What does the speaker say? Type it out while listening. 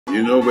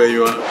You know where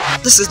you are?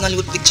 This is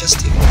Nollywood Pictures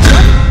TV.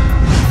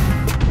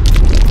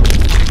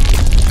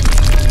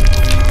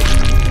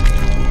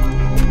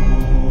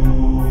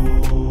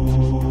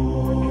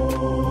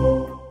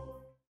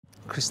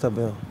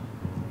 Christabel,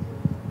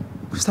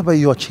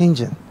 you are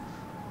changing.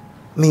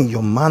 I mean,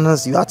 your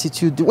manners, your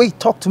attitude, the way you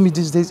talk to me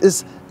these days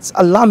it's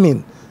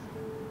alarming.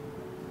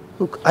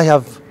 Look, I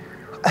have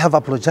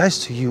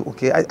apologized to you,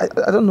 okay? I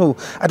don't know.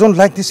 I don't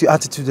like this your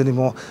attitude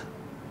anymore.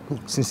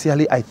 Look,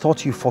 sincerely, I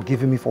thought you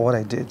forgiven me for what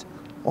I did.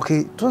 Okay?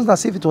 It wasn't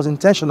as if it was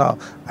intentional.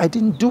 I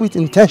didn't do it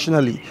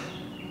intentionally.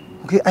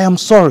 Okay? I am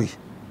sorry.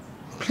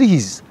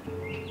 Please.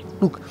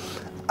 Look,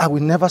 I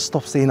will never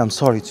stop saying I'm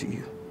sorry to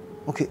you.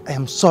 Okay? I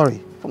am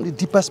sorry. From the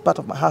deepest part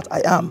of my heart,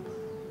 I am.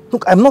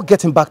 Look, I'm not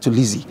getting back to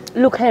Lizzie.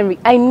 Look, Henry,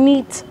 I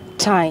need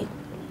time.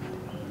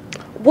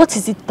 What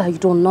is it that you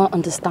do not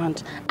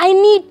understand? I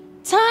need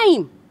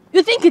time.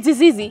 You think it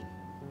is easy?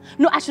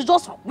 No, I should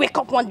just wake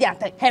up one day and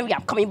tell Henry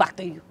I'm coming back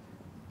to you.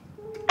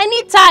 I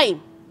need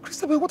time.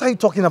 Christabel, what are you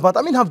talking about?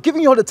 I mean, I've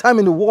given you all the time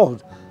in the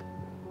world.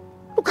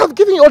 Look, I've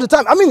given you all the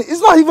time. I mean,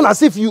 it's not even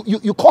as if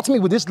you caught me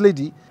with this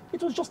lady.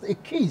 It was just a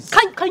kiss.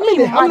 Can you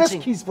imagine? A harmless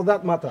kiss for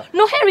that matter.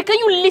 No, Henry, can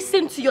you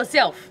listen to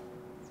yourself?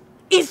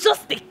 It's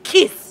just a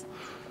kiss.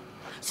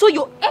 So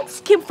your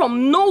ex came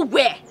from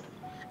nowhere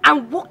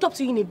and walked up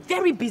to you in a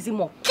very busy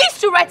mall,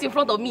 kissed you right in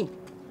front of me.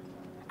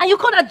 And you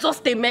call that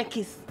just a mere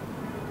kiss?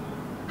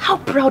 How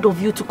proud of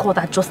you to call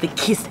that just a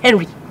kiss,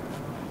 Henry.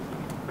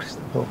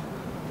 Christabel,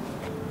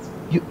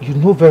 you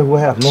know very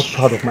well I'm not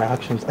proud of my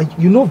actions.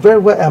 You know very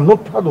well I'm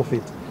not proud of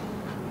it.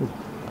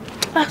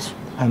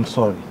 I'm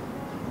sorry,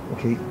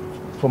 okay?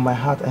 From my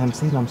heart, I am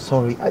saying I'm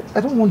sorry.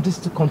 I don't want this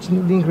to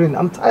continue lingering.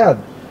 I'm tired.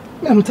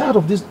 I'm tired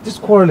of this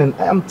quarreling.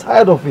 I am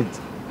tired of it.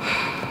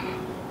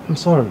 I'm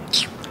sorry.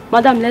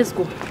 Madam, let's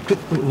go.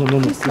 No,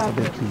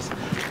 Christabel, please.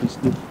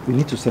 Look, we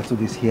need to settle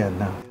this here and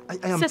now. I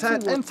am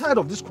tired. I am tired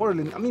of this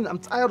quarreling. I mean, I'm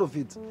tired of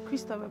it.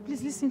 Christabel,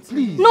 please listen to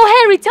me. No,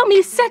 Henry, tell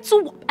me,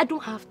 settle. I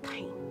don't have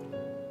time.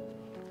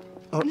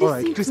 All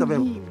right,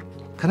 Christabel,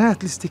 can I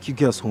at least take you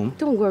girls home?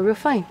 Don't worry, we're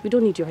fine. We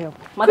don't need your help.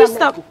 Madam,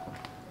 Christabel,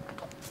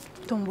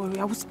 don't worry,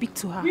 I will speak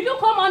to her. Will you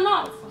come or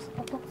not?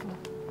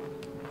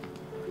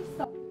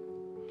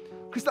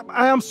 Christabel,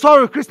 I am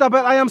sorry,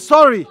 Christabel, I am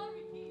sorry.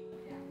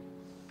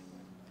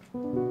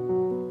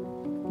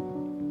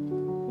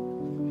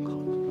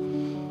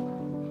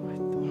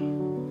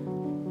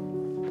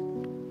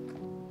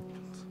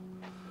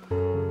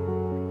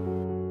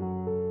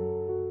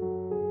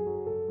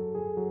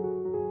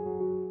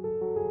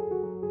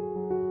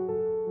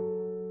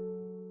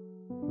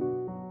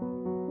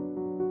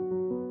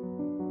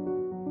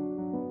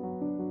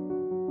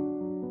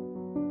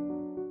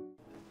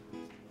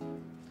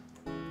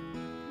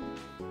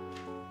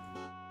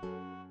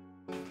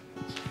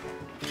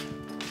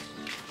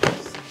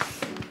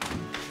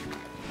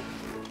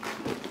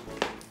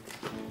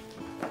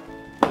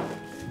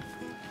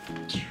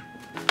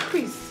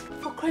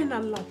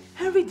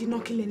 Henry did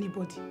not kill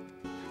anybody.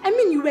 I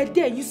mean, you were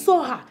there, you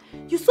saw her.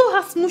 You saw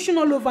her smooshing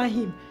all over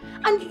him.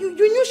 And you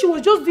knew she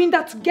was just doing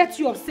that to get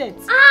you upset.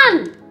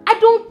 And I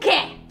don't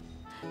care.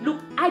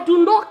 Look, I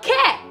do not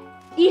care.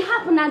 It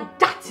happened and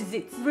that is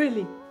it.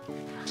 Really?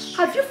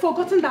 Have you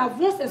forgotten that I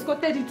once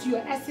escorted you to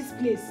your ex's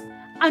place?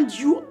 And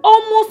you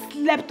almost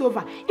slept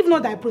over, if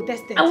not that I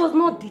protested. I was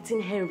not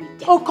dating Henry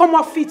then. Oh, come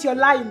off it, you're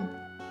lying.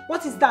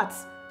 What is that?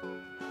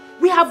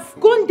 We have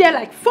gone there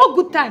like 4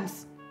 good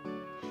times.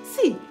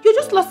 See, you're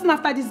just lusting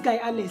after this guy,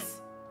 Alice.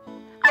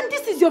 And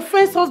this is your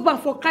friend's husband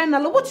for crying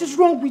out loud. What is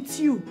wrong with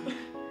you?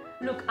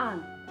 Look,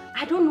 Anne,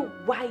 I don't know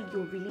why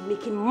you're really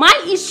making my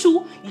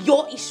issue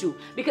your issue.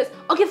 Because,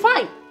 okay,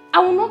 fine.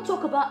 I will not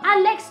talk about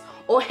Alex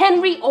or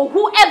Henry or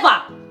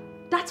whoever.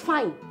 That's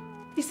fine.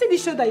 You see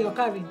this show that you're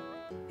carrying?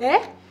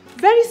 Eh?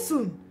 Very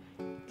soon,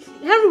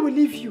 Henry will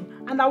leave you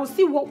and I will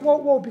see what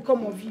will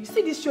become of you.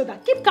 See this show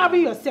that keep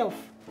carrying yourself.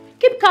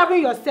 Keep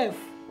carrying yourself,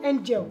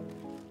 Angel.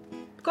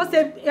 Because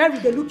Henry,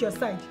 they look your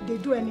side. They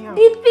do anyhow.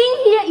 The thing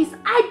here is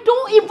I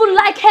don't even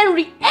like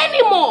Henry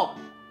anymore.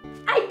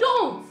 I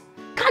don't.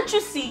 Can't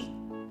you see?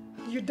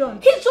 You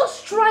don't. He's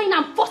just trying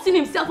and forcing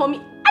himself on me.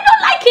 I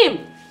don't like him.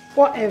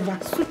 Whatever.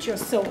 Suit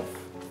yourself.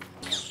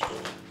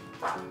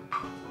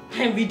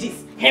 Henry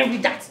this, Henry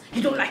that.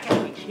 You don't like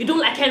Henry. You don't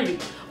like Henry.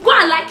 Go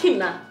and like him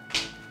now.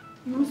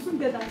 You will soon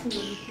get that thing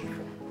you're looking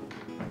for.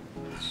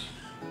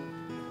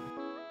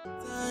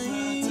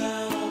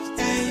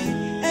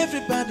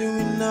 Everybody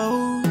will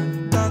know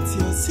that's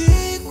your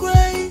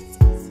secret,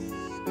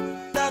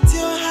 that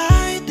you're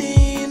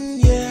hiding,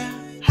 yeah.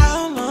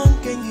 How long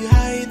can you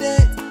hide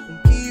it and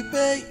keep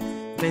it?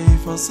 Pay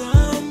for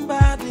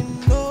somebody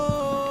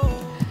know.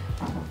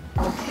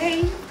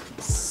 Okay,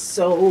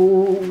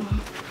 so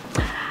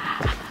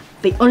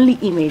the only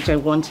image I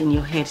want in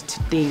your head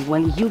today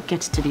when you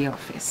get to the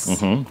office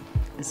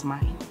is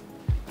mine.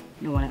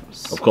 No one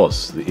else. Of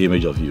course, the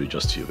image of you,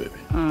 just you, baby.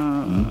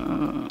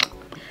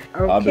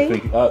 Okay. I'll be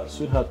thinking,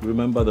 sweetheart,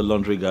 remember the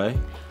laundry guy?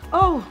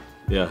 Oh.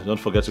 Yeah, don't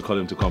forget to call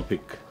him to come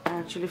pick. I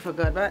actually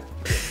forgot, but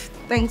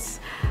thanks.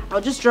 I'll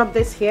just drop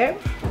this here.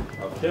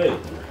 Okay.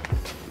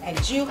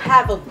 And you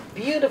have a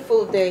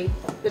beautiful day.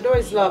 The door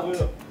is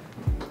locked.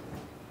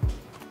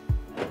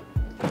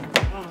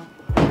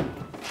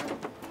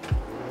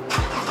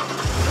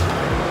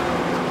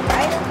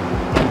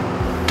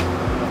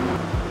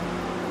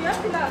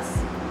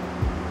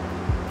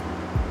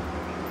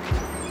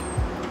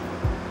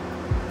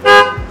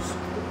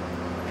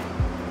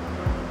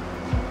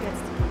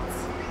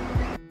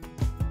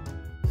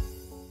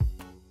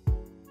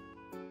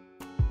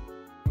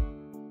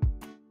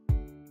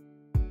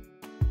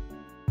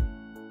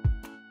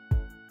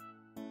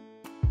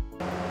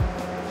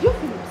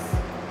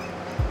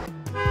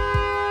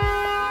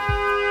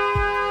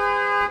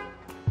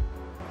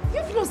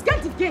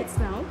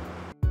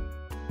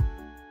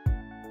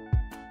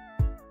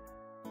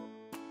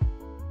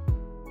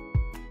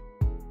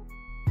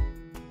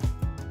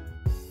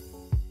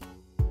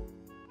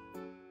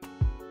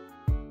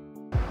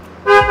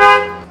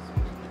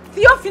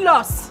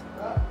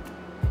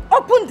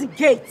 Open the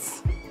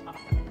gates.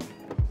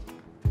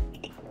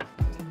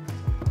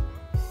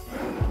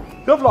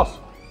 Theophilus!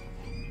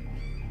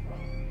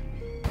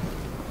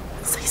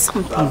 Say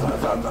something.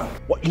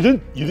 What,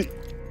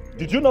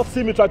 did you not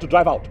see me try to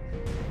drive out?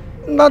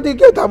 Now the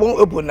gate I won't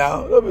open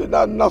now.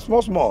 Now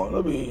small.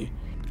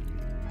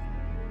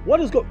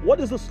 What is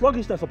the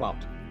sluggishness about?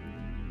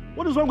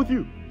 What is wrong with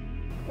you?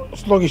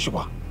 Sluggish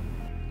what?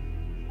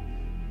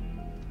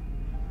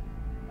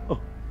 Oh,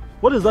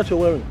 what is that you're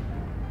wearing?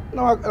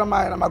 No,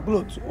 my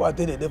clothes. What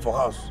did they for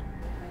house?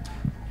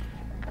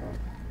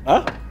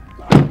 Huh?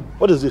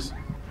 What is this?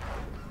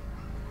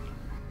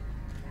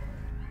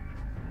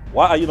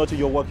 Why are you not in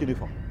your work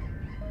uniform?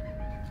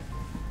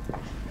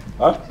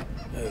 Huh?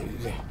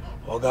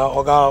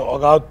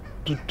 Oga,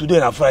 today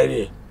na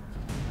Friday.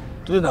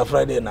 Today na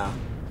Friday now.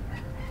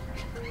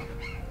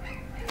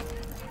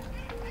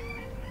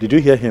 Did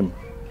you hear him?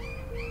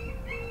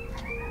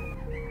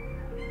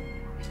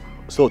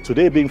 So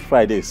today being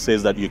Friday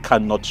says that you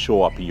cannot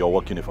show up in your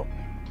work uniform.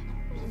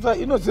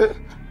 You know, say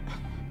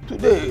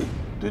today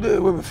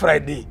will be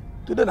Friday.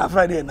 Today na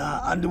Friday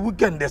now, and the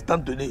weekend they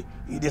start today.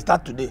 They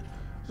start today.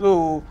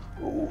 So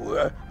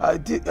I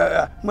think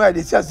when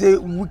they say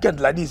weekend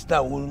like this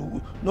now,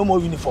 no more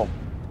uniform.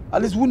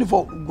 At least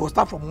uniform go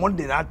start from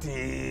Monday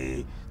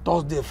to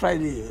Thursday,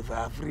 Friday if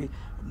I are free.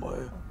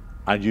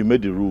 And you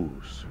made the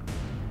rules.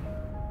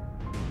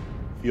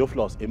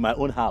 Theophilus, in my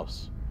own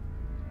house.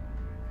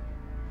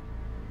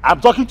 I'm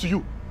talking to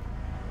you.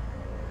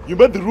 You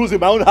made the rules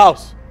in my own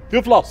house.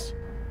 Theophilus.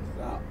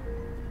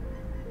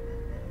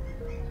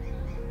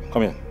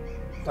 Come here.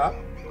 Sir?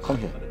 Come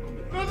here.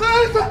 No,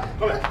 sir.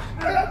 Come here.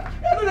 I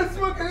don't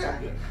smoke here.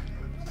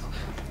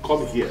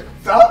 Come here.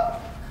 Sir?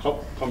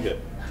 Come here.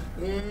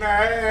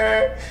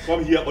 Nah.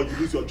 Come here or you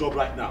lose your job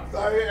right now.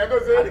 Sorry, I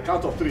don't say. At the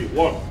count of 3.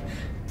 1.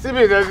 See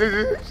me. No.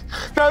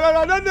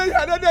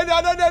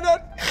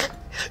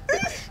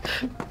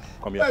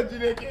 Come here.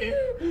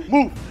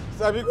 Move.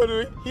 Sabi go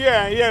do here.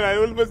 I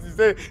almost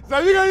say.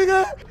 Sabi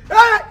go.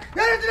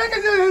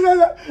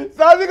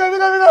 Sorry,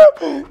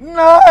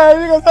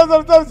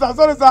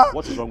 sir.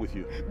 What is wrong with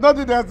you?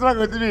 Nothing that's wrong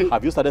with me.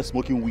 Have you started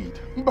smoking weed?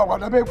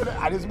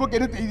 I didn't smoke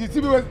anything. You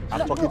see me?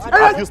 I'm talking to you.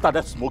 Have you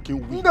started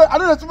smoking weed? No, I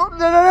don't smoke.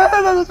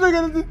 No, smoke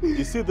anything.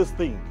 You see this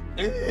thing?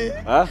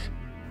 Huh?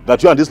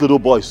 That you and this little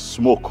boy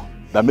smoke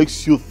that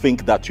makes you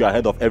think that you are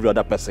ahead of every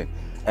other person.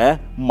 I'm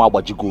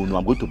going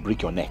to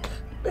break your neck.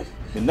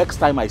 The next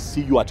time I see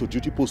you at your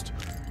duty post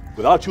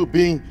without you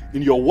being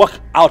in your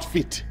work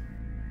outfit,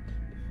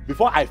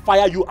 before I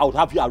fire you, I would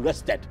have you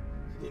arrested.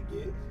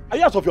 Are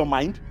you out of your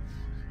mind?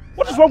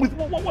 What is wrong with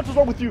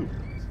you?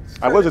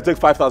 I'm going to take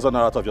 5,000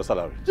 out of your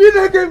salary. You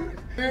don't say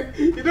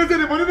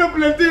the money don't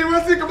plenty. You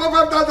want to see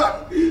about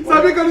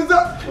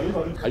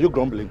 5,000. Are you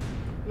grumbling?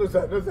 No,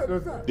 sir.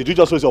 Did you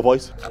just raise your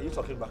voice? Are you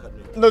talking back at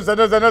me? No, sir.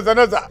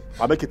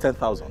 I'll make it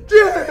 10,000.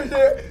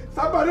 Yeah.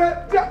 Somebody,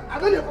 I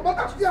don't know about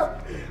that.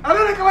 I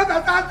don't know about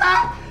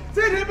that.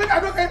 See, they make a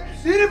look at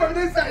see from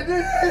this side.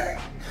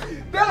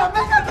 They'll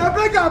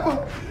make up.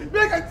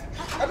 Make it.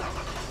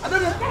 I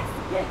don't know.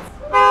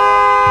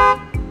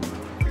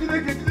 You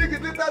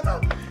get that. I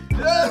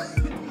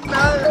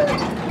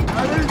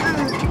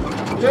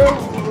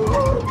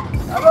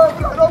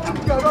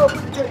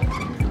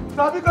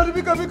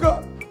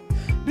don't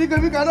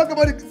Biko. I don't come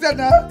out the set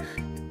now.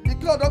 The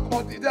cloud don't come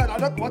out the day. I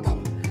don't come out.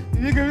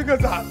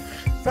 Biko,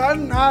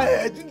 son,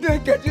 you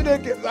didn't get, sir.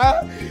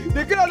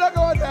 The cloud don't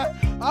come out there.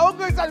 I won't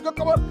go inside. Go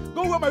come on.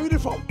 Go wear my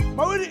uniform.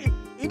 My uniform.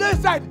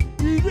 Inside.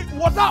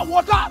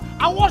 Water.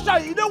 I wash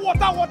out. You know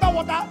water. I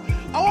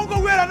won't go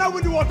wear now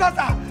with the water,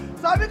 sir.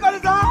 So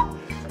because now.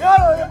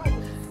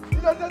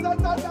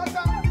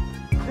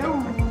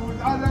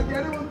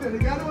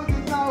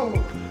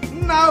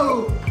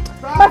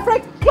 My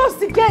friend, close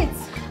the gate.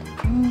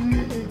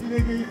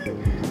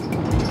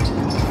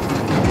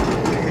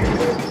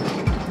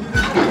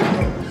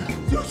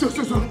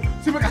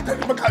 See,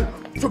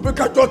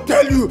 Emeka don't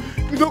tell you.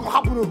 It don't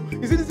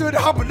happen. You see this will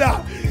happen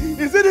now.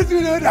 You see this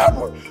will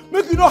happen.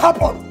 Make it not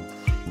happen.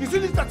 You see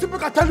this that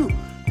Emeka tell you.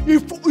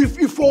 If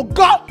you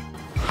forgot.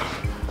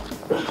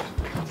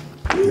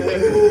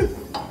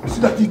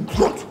 See that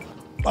idiot?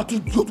 That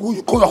idiot who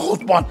you call your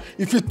husband.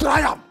 If you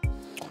try him,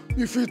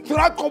 if you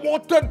try come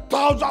out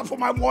 10,000 for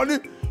my money,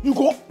 you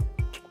go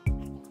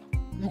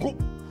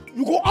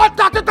out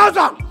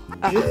 30,000.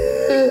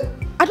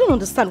 I don't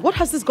understand. What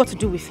has this got to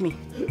do with me?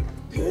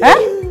 Eh?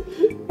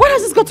 What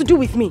has this got to do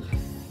with me?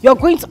 You're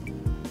going to...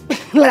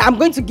 like, I'm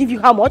going to give you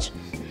how much?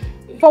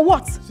 For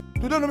what?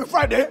 Today no be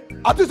Friday.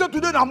 I think say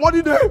today na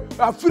money day,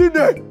 a free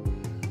day.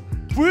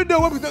 Free day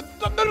when we say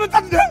today no be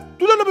Saturday.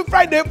 Today no be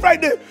Friday.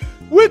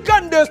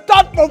 Weekend they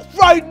start from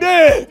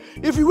Friday.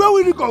 If you wear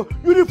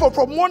uniform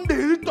from Monday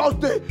to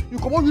Thursday, you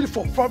come on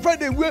uniform from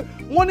Friday. Wear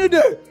money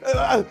day,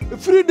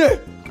 free day.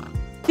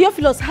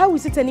 Theophilus, how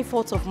is it any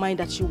fault of mine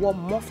that you wore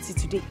mufti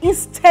today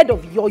instead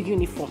of your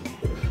uniform?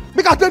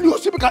 Make I tell you,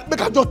 see, make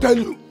I just tell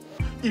you.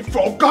 If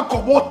your guy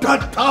come out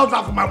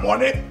 10,000 for my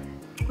money,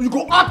 you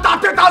go out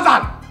 30,000.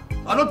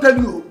 I don't tell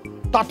you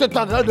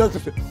 30,000.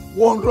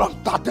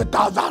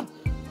 130,000.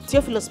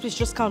 Theophilus, please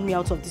just count me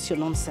out of this your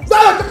nonsense.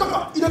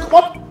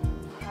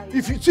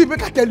 If you see,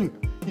 make I tell you,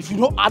 if you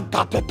don't add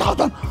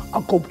 30,000,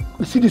 I go.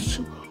 You see this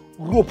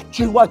rope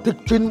chain? Why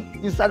take chain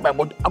inside my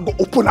body? I go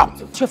open up.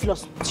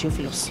 Theophilus,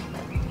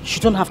 you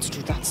don't have to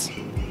do that.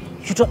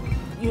 You don't.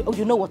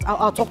 You know what?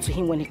 I'll talk to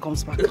him when he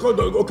comes back.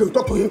 Okay,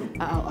 talk to him.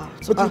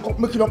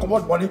 Make you not come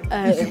out money.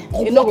 If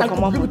you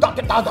give me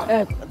 30,000.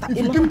 If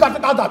you give me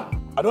 30,000,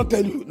 I don't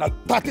tell you. Now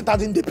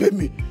 30,000 they pay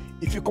me.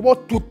 If you come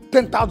out to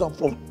 10,000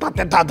 from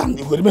 30,000,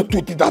 you go remain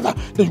 20,000.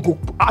 Then you go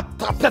add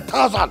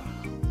 30,000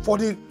 for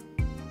the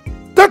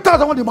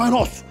 10,000 on the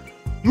minus.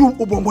 You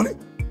open money.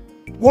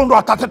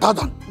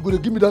 130,000. You go to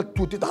give me that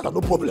 20,000,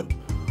 no problem.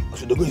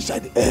 So they go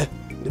inside the air.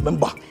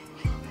 Remember.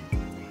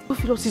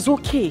 Theophilus, it's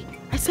okay.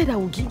 I said I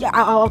will give.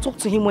 I'll talk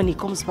to him when he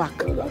comes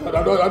back. I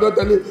don't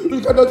tell you.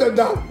 You cannot tell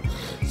that.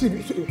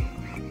 See.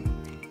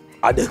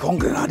 Are they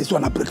hungry now? This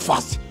one a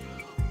breakfast.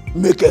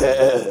 Make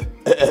a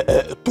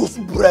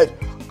toast bread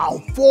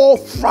and 4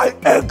 fried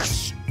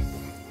eggs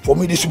for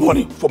me this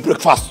morning for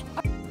breakfast.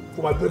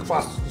 For my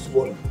breakfast this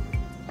morning.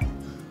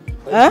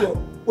 Huh?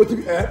 What if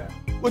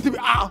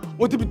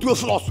be 2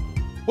 floss?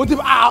 What if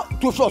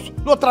 2 floss?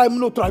 No try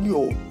me,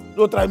 oh.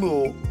 No.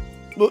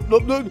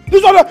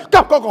 This one,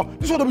 come.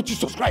 This one don't be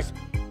Jesus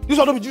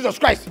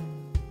Christ.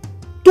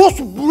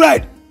 Toast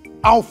bread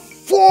and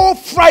 4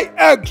 fried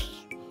eggs.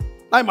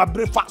 Now my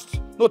breakfast.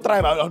 No try,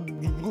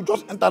 you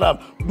just enter and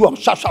do them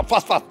sharp,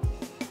 fast.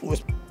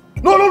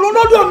 No,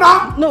 do them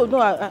now. No,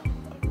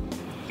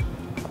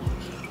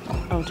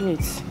 I'll do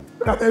it.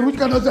 Which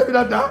cannot say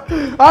that now?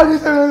 How do you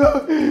say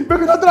no?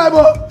 Make it not try,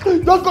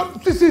 just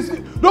go. See.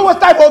 No waste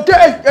time,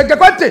 okay? Get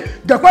quantity.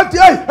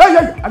 Hey.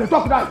 And they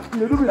talk now.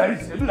 They do like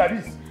this.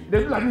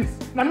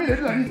 Now me, they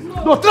do like this.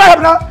 No, try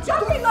them now.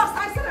 Just be lost.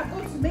 I said I'm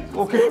going to make it.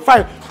 Okay,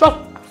 fine. Just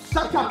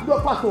shut up. No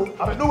pass. I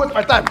mean, don't waste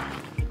my time.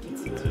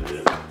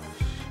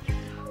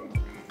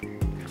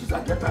 I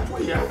get that for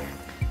here.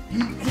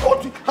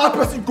 How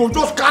person go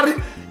just carry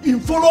in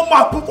follow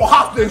my people for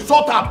house, they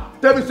insult them.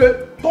 Tell me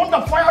say, don't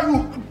fire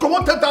you. Come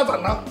on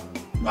 10,000 now.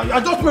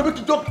 I just pay me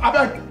to talk. I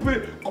beg,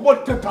 come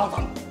on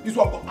 10,000. This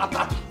one go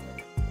attack.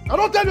 I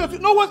don't tell you,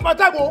 no waste my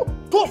time. Oh,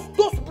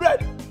 toast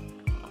bread.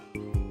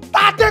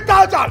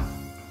 30,000.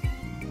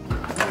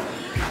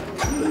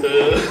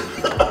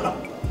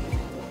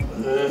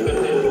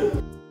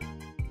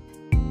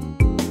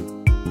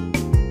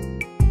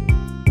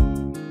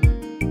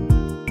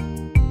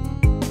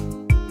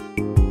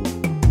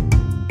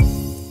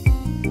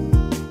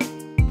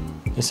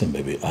 Listen,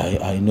 baby,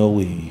 I know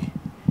we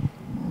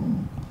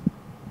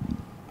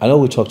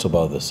talked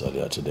about this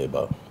earlier today,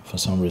 but for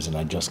some reason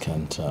I just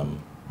can't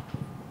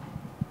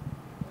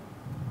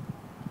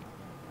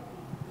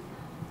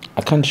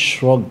I can't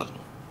shrug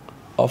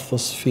off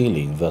this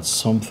feeling that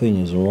something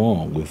is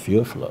wrong with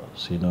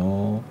Theophilus, you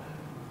know.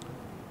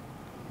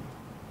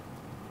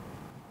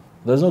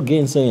 There's no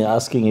gainsaying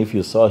asking if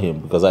you saw him,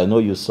 because I know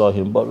you saw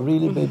him, but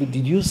really, baby,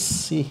 did you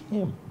see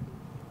him?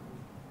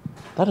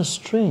 That is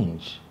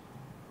strange.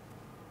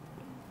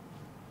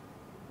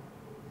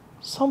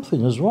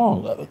 Something is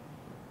wrong.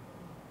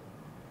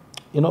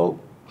 You know,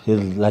 he's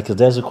like a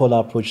daisical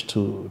approach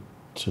to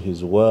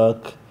his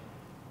work,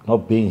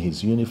 not being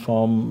his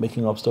uniform,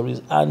 making up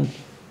stories, and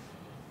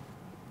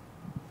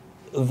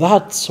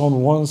that's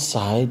on one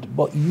side,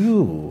 but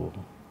your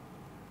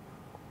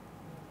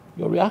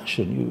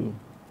reaction,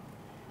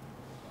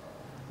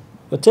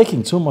 you're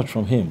taking too much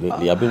from him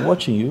lately. I've been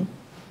watching you.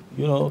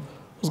 You know,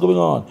 what's going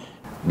on?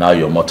 Now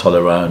you're more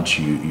tolerant,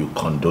 you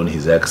condone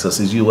his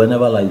excesses. You were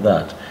never like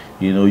that.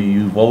 You know,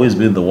 you've always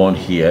been the one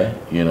here,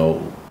 you know,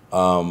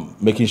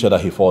 making sure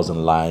that he falls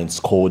in line,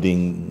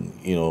 scolding,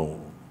 you know,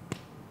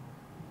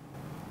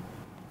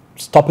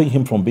 stopping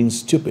him from being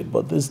stupid.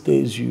 But these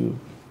days, it's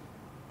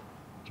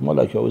more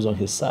like you're always on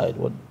his side.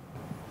 What?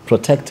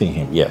 Protecting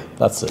him. Yeah,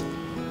 that's it.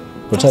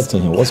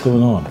 Protecting him. What's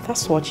going on?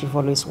 That's what you've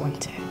always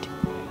wanted.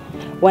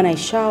 When I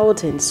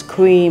shout and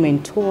scream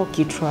and talk,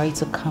 you try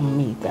to calm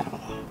me down.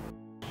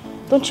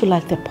 Don't you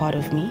like that part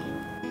of me?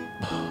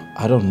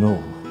 I don't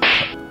know.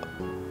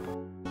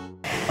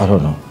 I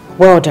don't know.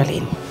 Well,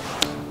 darling,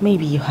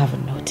 Maybe you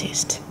haven't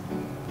noticed,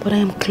 but I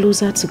am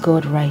closer to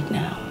God right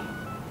now.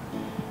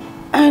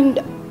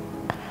 And,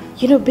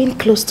 you know, being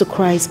close to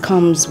Christ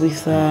comes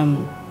with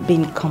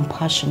being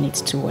compassionate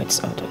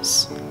towards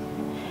others.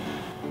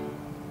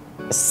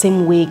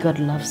 Same way God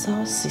loves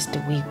us is the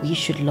way we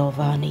should love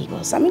our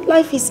neighbors. I mean,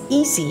 life is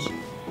easy.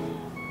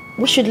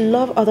 We should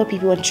love other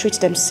people and treat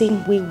them the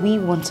same way we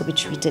want to be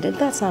treated. And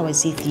that's how I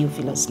see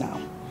Theophilus now.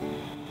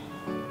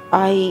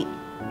 I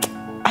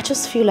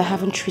just feel I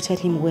haven't treated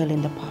him well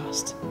in the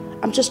past.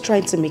 I'm just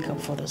trying to make up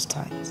for those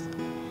times.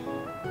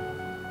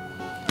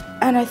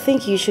 And I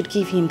think you should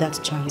give him that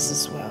chance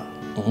as well.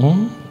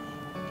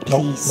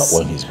 Please. Not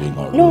when he's being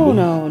unruly.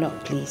 No,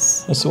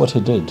 please. I see what he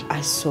did.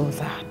 I saw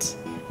that.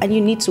 And you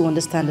need to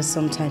understand that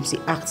sometimes he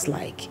acts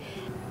like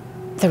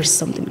there is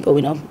something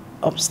going on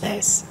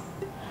upstairs.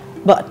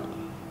 But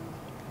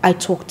I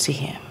talked to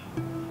him,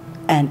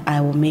 and I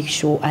will make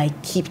sure I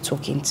keep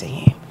talking to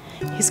him.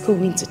 He's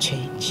going to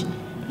change.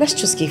 Let's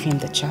just give him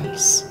the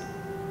chance.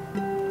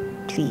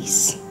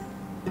 Please.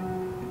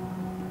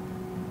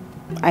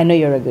 I know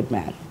you're a good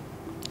man,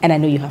 and I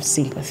know you have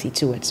sympathy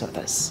towards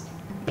others.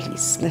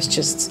 Please, let's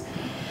just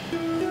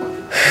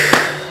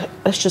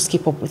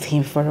keep up with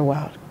him for a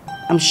while.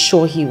 I'm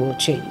sure he will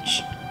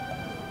change.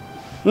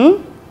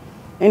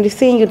 And the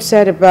thing you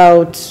said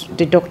about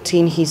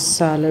deducting his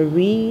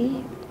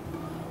salary,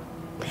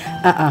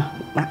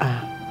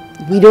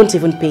 we don't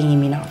even pay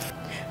him enough.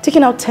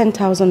 Taking out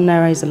 10,000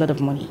 naira is a lot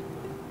of money.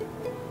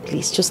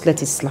 Please, just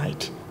let it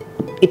slide.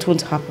 It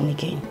won't happen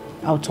again.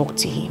 I'll talk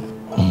to him.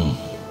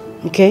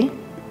 Okay?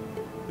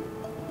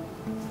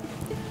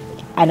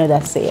 I know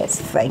that's a yes.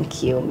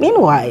 Thank you.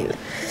 Meanwhile,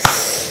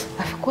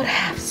 I forgot I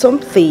have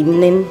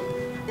something in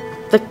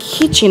the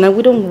kitchen, and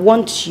we don't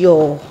want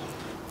your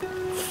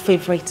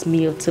favorite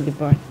meal to be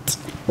burnt.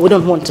 We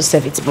don't want to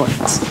serve it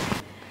burnt.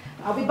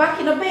 I'll be back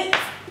in a bit.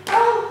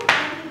 Oh,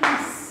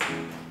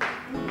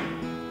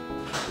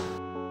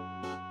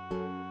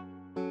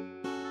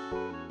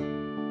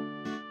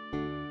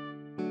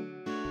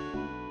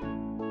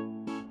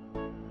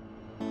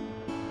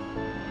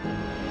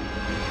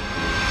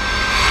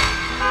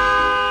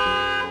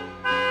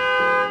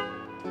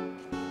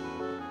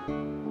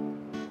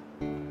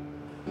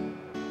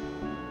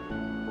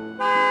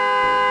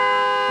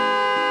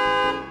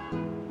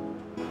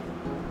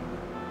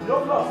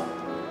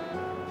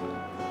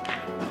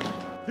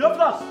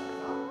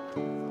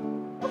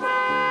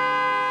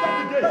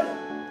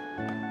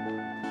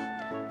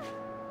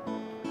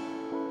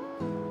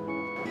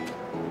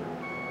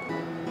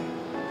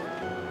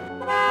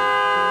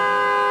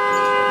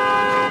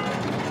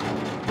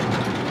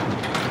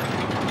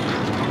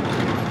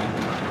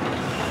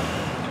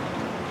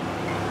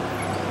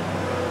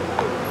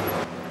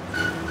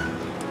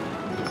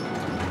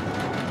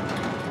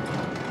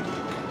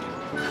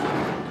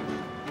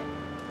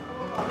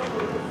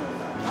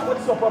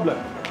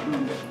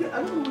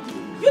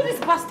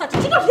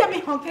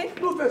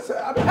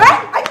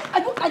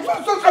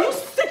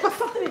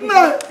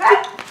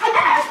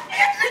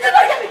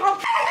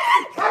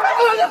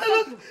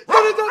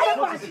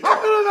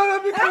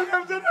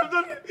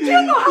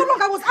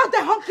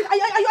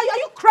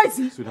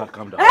 please. Sweetheart,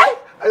 calm down. I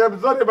am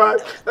sorry, man.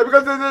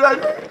 Because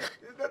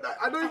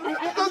I don't even...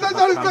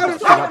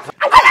 Sorry.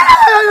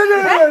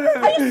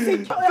 Are you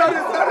sick? Calm down.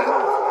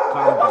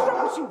 What's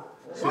wrong with you?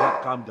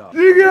 Sweetheart, calm down. No,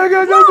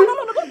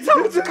 don't tell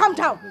me to calm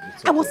down.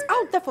 I was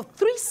out there for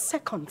 3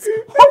 seconds,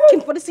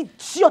 hoping for this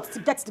idiot to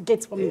get to the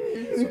gate for me.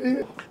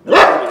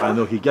 I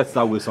know, he gets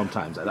that way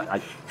sometimes.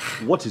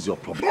 What is your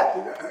problem?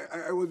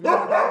 I was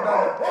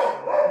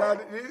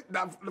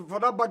for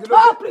that bag.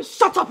 Oh, please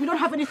shut up. You don't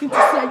have anything to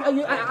say.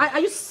 Are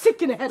you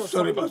sick in the head or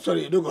something? Sorry, man.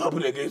 Sorry. It don't go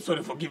happen again.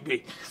 Sorry, forgive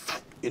me.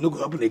 It don't go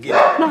happen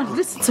again. No,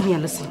 listen to me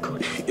and listen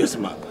good. Yes,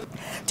 ma'am.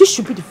 This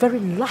should be the very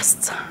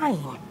last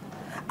time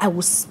I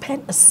will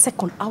spend a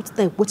second out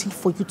there waiting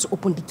for you to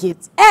open the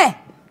gate.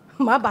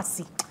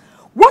 Mabasi,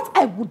 what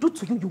I will do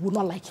to you, you will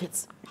not like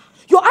it.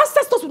 Your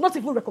ancestors will not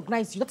even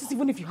recognize you. That is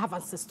even if you have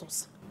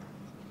ancestors.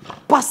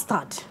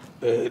 Bastard.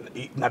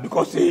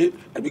 Because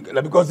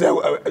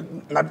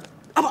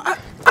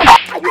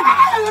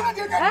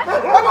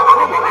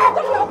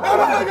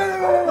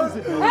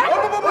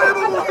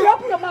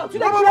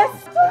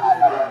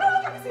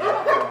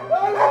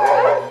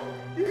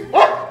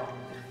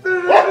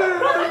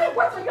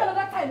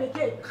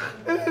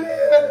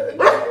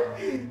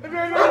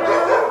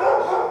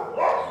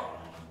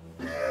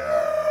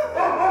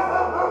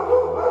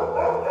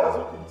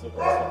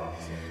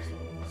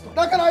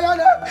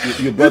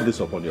You brought this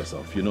upon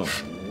yourself, you know.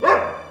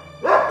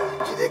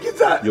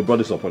 You brought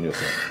this upon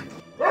yourself.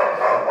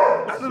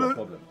 That's your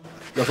problem.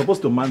 You're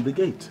supposed to man the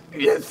gate.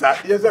 Yes, sir.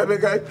 Yes, sir,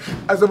 Emeka.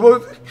 I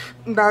suppose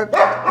that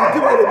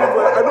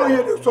I don't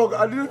hear the song.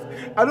 I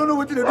don't know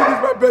what to do with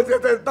my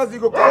best. That's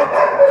go come.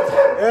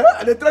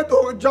 And they try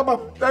to jump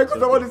up.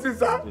 Because I want to see,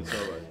 sir. It's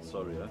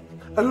all right. Sorry,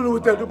 I don't know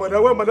what to do, but I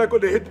want my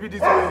they hate me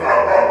this way.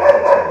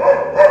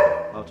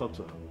 I'll talk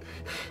to her.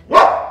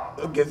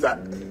 Okay, sir.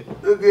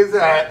 Okay,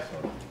 sir.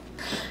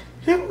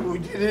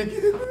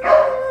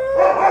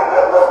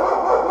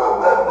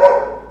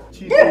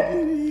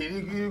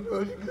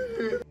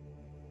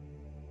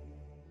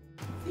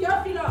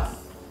 Theophilus!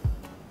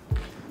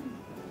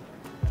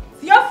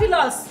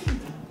 Theophilus!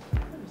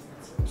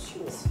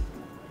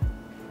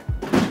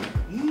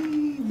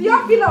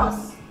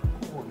 Theophilus!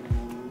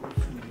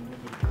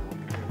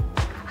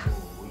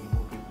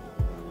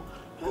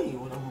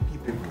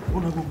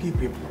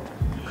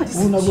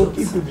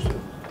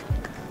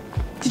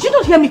 Did you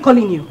not hear me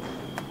calling you?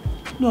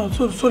 No,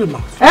 sorry,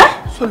 ma.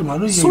 Eh? Sorry, ma. I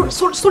don't hear you.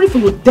 Sorry for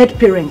your dead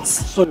parents.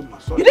 Sorry, ma.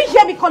 Sorry. You didn't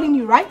hear me calling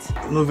you,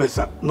 right? No verse,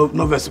 sir. No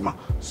verse, ma.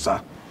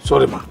 Sir.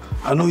 Sorry, ma.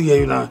 I don't hear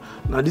you now.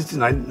 Now this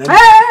thing,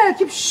 Hey,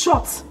 keep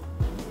short.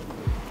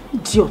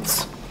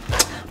 Idiot.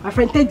 My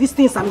friend, take these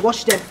things and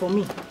wash them for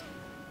me.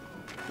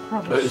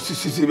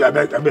 See, I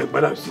beg,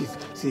 madam,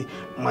 see,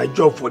 my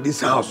job for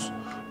this house,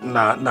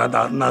 na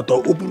to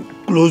open,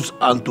 close,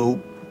 and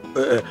to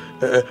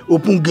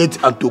open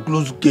gate and to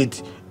close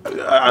gate.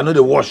 I know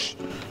the wash.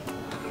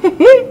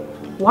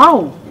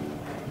 Wow.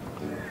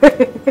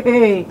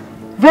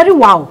 Very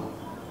wow.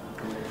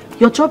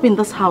 Your job in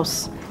this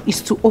house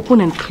is to open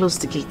and close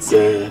the gates.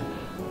 Yeah.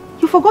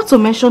 You forgot to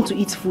mention to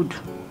eat food.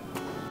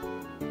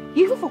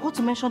 You even forgot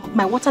to mention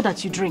my water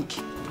that you drink.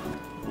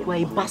 You are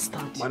a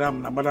bastard.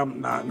 Madam,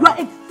 You are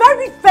a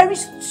very, very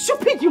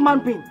stupid human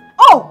being.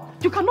 Oh,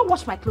 you cannot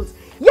wash my clothes.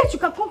 Yet you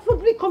can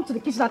comfortably come to the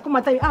kitchen and come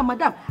and tell me,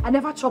 madam, I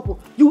never chop.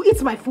 You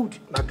eat my food.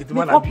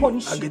 May God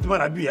punish you.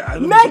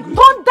 May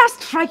thunder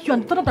strike you,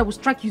 and the thunder that will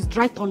strike you is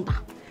dry thunder.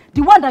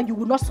 The one that you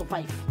will not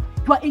survive.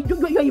 You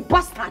are a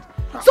bastard.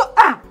 So,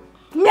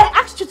 may I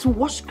ask you to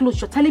wash clothes?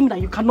 You're telling me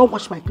that you cannot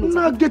wash my clothes.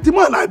 Nah, get him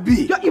on, I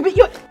be.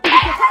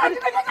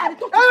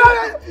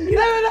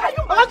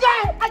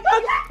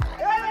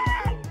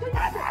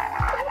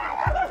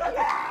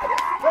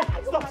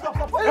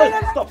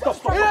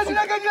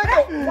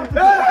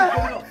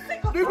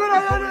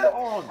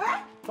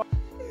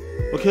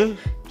 Okay,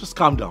 just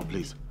calm down,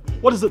 please.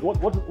 What is it?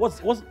 What's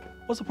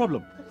the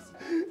problem?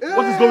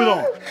 What is going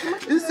on?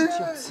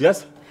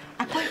 Yes?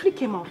 I quickly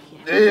came out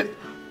here,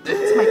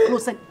 took my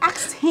clothes and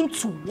asked him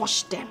to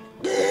wash them.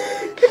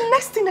 The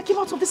next thing that came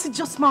out of this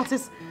idiot's mouth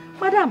is,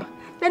 madam,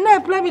 they now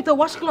employ me to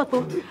wash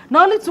clothes,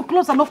 not only to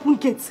close and open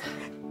gates.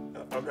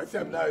 Okay,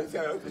 Sam, now, you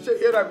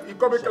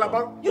come in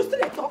Calabar. You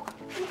still talk?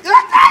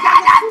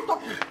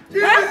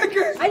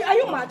 Are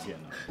you mad?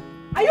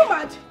 Are you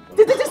mad?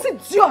 This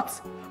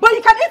idiot! But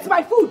you can eat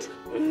my food.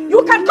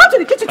 You can go to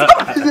the kitchen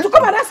to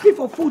come and ask me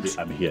for food.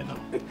 I'm here now.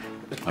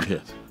 I'm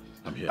here.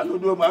 I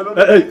don't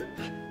know. Hey!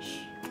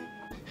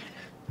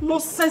 No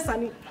sense,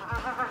 I'm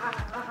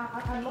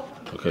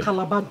Okay.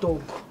 Calabar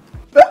dog.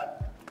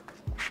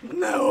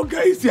 No,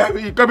 okay, you see,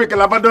 you come in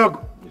Calabar dog.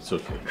 It's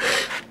okay.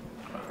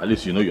 At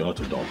least you know you're not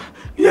a dog.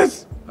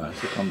 Yes.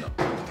 So calm down.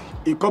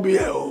 He come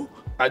here,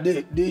 and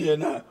they here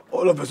now.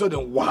 All of a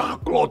sudden, wow,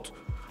 cloth.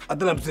 I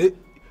tell them, say,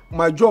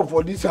 my job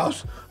for this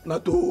house,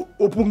 not to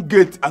open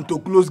gate and to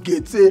close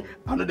gate. Say,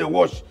 I know they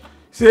wash.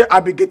 Say, I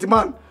be gate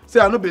man. Say,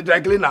 I know be dry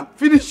cleaner.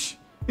 Finish.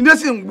 In the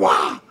same,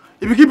 wow.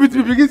 If you keep it,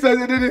 you begin saying,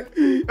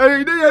 he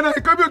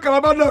come here,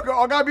 Calabar dog,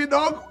 or Gabi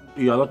dog.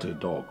 You are not a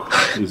dog.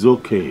 It's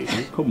okay.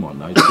 Come on,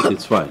 now.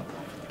 It's fine.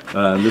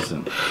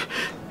 Listen.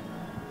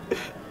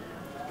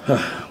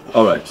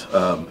 All right.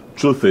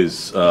 Truth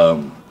is,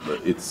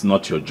 it's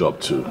not your job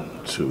to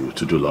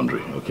do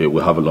laundry. Okay,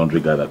 we'll have a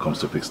laundry guy that comes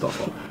to pick stuff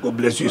up. God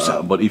bless you,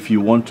 sir. But if you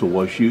want to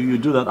wash, you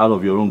do that out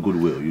of your own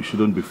goodwill. You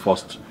shouldn't be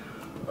forced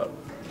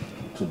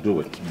to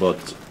do it.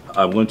 But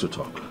I'm going to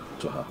talk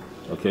to her.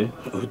 Okay?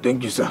 Oh,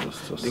 thank you, sir.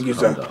 Just thank you,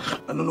 sir. down.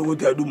 I don't know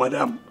what I do,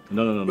 madam.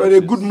 No. You're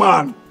a good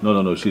man.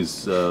 No.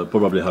 She's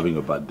probably having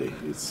a bad day.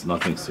 It's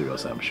nothing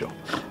serious, I'm sure.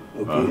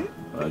 Okay.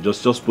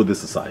 Just put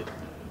this aside.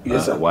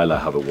 Yes, sir. While I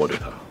have a word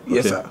with her. Okay?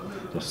 Yes, sir.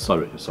 Just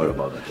sorry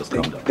about that. Just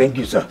calm down. Thank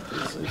you, sir.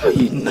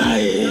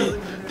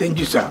 Thank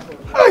you, sir.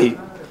 Hi.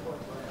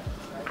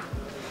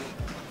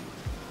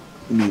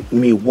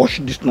 Me wash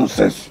this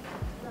nonsense.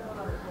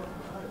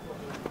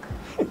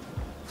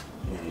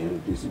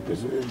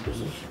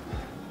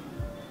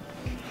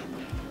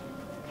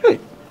 Hey.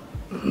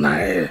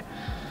 Nah.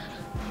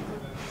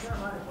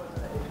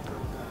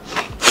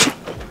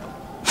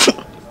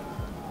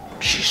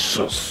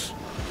 Jesus.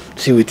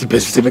 See what the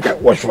person say, make I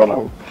wash for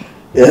now.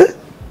 Yeah?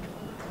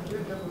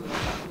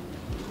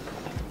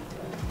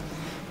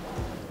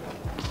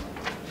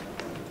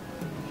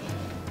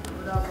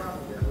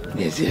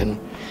 Yes, yeah.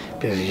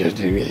 Just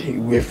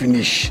we're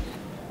finished.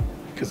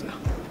 Cause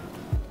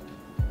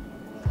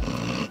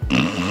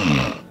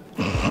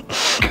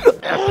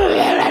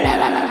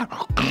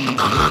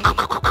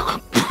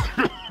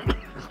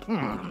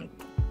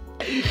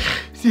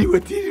see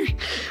what he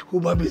who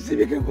might say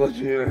make I wash.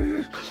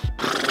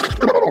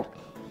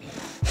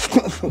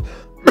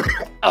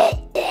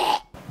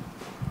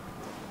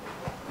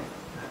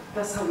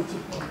 That's how we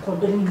keep on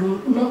condoning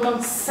no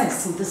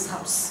nonsense in this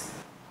house.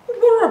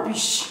 What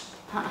rubbish.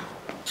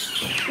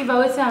 If I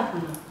wait to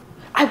happen,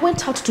 I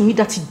went out to meet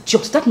that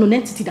idiot, that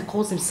non-entity that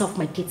calls himself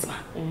my gate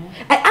man.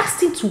 I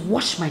asked him to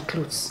wash my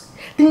clothes.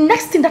 The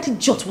next thing that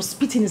idiot was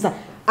spitting is that,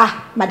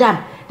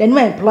 madam, they no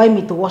employ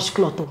me to wash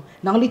clothes,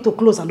 now only to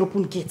close and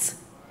open gates.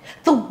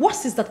 The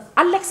worst is that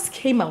Alex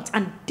came out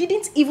and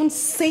didn't even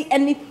say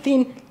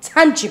anything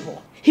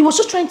tangible. He was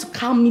just trying to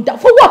calm me down.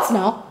 For what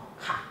now?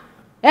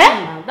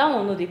 That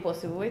one no dey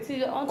possible.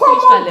 Come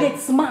on,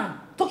 gates man.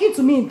 Talking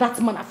to me in that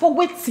manner. For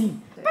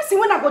waiting. Person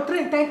when I go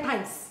train 10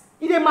 times.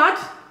 Is they mad?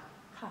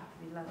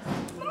 Relax.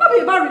 It's not be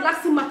about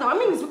relaxing matter. I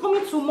mean, it's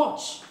becoming too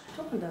much. I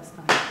don't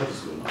understand. What is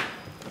going on?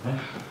 Huh?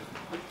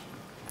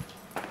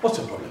 What's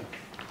your problem?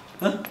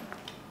 Huh?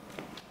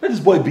 Let this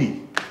boy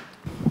be.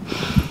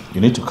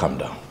 You need to calm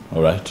down,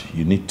 all right?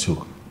 You need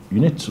to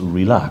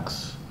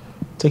relax.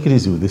 Take it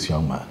easy with this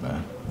young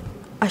man.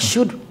 I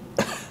should.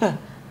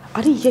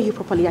 I didn't hear you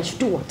properly. I should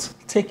do what?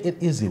 Take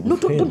it easy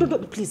with him. No,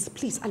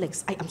 please,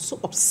 Alex. I am so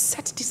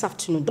upset this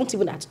afternoon. Don't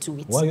even add to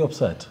it. Why are you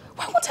upset?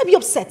 Why won't I be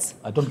upset?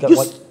 I don't get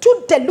You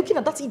stood there looking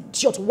at that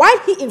idiot while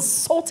he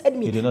insulted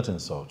me. He did not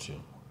insult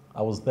you.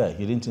 I was there.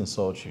 He didn't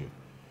insult you.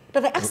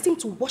 That I asked him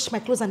to wash my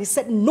clothes and he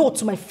said no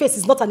to my face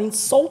is not an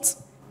insult?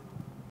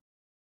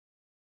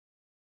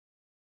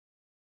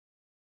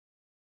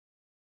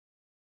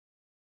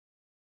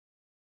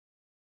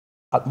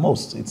 At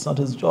most, it's not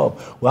his job.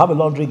 We have a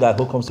laundry guy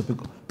who comes to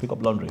pick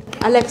up laundry.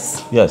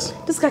 Alex. Yes.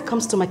 This guy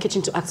comes to my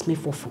kitchen to ask me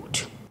for food.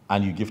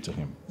 And you give to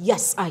him?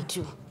 Yes, I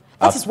do.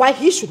 That is why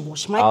he should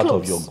wash my clothes. Out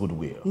of your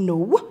goodwill?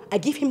 No, I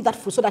give him that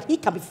food so that he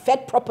can be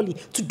fed properly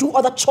to do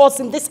other chores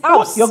in this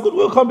house. What? Your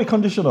goodwill can't be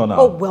conditional now.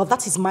 Oh, well,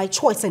 that is my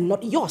choice and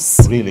not yours.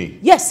 Really?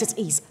 Yes, it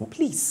is.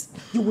 Please,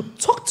 you would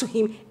talk to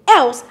him,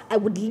 else I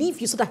would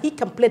leave you so that he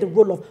can play the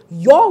role of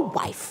your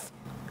wife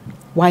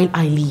while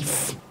I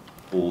leave.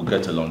 We'll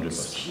get a laundry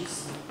person.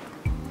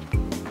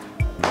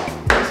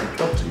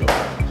 Talk to your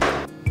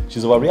friend.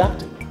 She's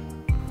overreacting.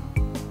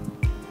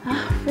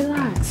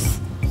 Relax.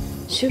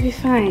 She'll be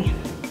fine.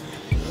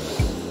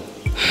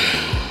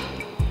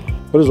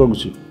 What is wrong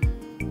with you?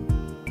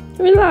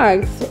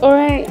 Relax,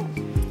 alright?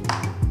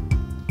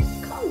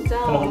 Calm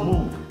down. Come on,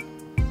 move.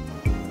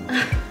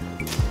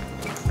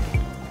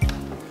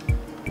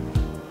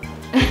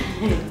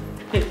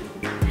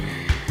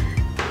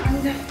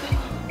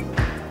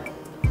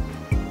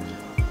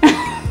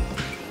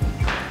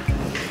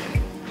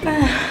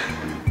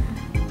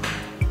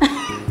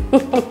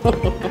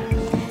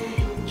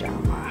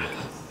 Drama.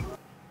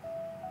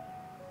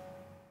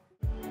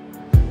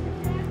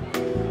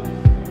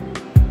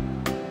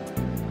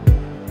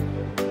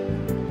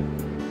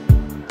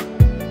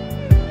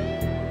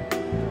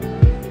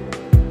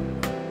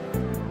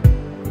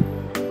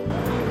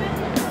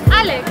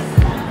 Alex!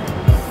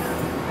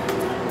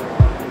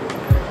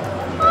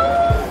 Oh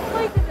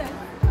my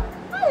goodness!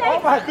 Alex! Oh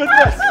my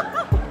goodness!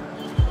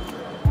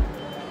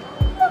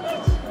 Look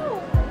at you!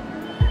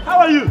 How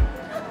are you?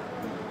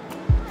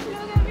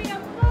 Look at me,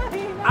 I'm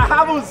fine. I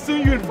haven't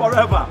seen you in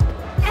forever.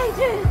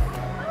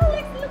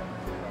 Alex, look.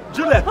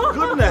 Juliet,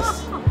 goodness.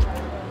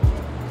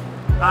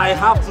 I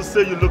have to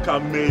say you look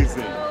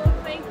amazing. Oh,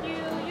 thank you.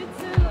 You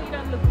too. You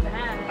don't look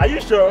bad. Are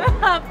you sure?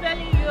 I'm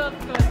telling you, of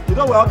course. You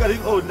know we're all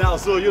getting old now,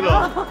 so you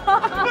know.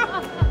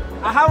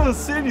 I haven't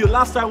seen you.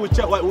 Last time we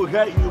checked, we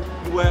heard you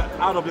were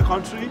out of the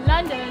country.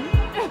 London.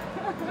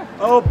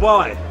 Oh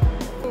boy.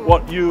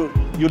 What, you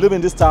live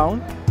in this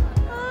town?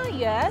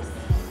 Yes.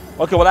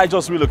 Okay, well I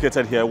just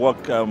relocated here.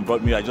 Work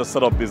brought me. I just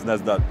set up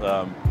business that,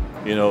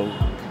 you know,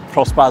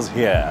 prospers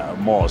here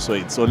more. So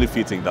it's only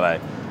fitting that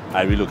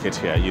I relocate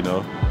here, you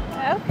know.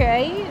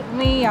 Okay.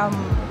 Me, I'm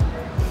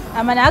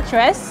an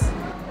actress.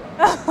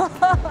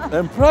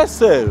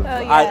 Impressive. Oh,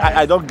 yes.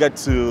 I don't get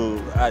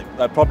to,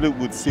 I probably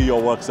would see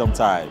your work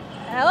sometime.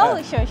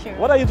 Oh, sure.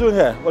 What are you doing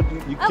here? What,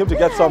 you came to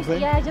get something?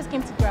 Yeah, I just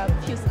came to grab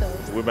a few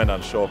stores. Women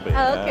and shopping.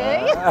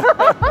 Okay.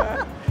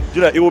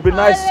 Julia, it would be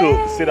nice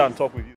to sit and talk with you.